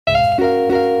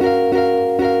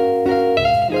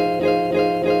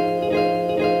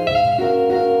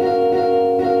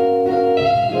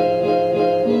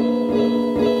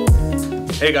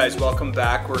Hey guys, welcome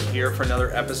back. We're here for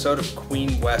another episode of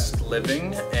Queen West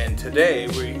Living, and today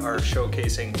we are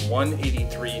showcasing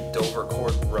 183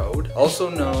 Dovercourt Road, also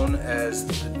known as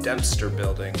the Dempster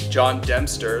Building. John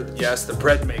Dempster, yes, the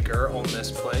bread maker, owned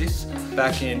this place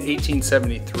back in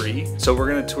 1873. So we're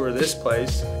gonna tour this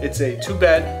place. It's a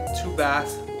 2-bed,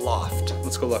 2-bath loft.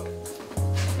 Let's go look.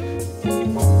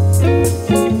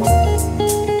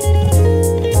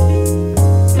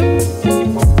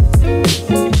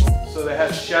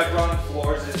 Chevron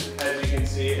floors, as you can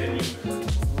see, and you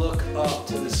look up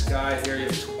to the sky here. You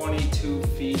have 22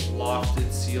 feet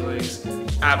lofted ceilings.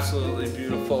 Absolutely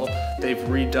beautiful. They've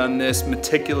redone this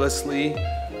meticulously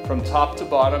from top to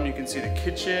bottom. You can see the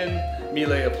kitchen,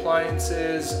 Miele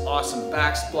appliances, awesome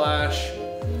backsplash.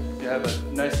 You have a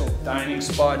nice little dining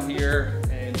spot here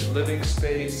and living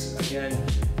space. Again,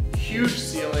 huge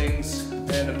ceilings.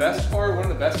 And the best part, one of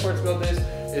the best parts about this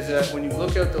is that when you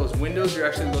look out those windows, you're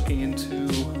actually looking into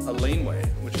a laneway,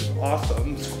 which is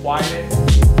awesome. It's quiet. So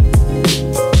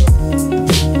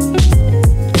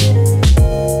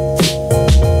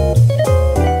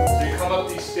you come up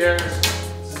these stairs,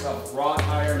 this is a wrought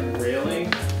iron railing.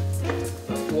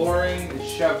 The flooring is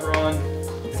chevron,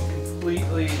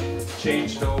 completely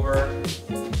changed over.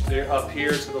 They're up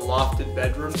here to the lofted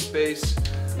bedroom space.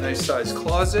 Nice sized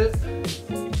closet.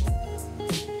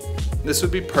 This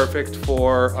would be perfect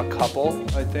for a couple,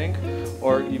 I think,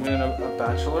 or even a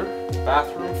bachelor.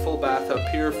 Bathroom, full bath up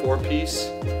here, 4-piece,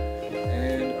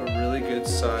 and a really good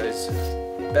size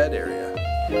bed area.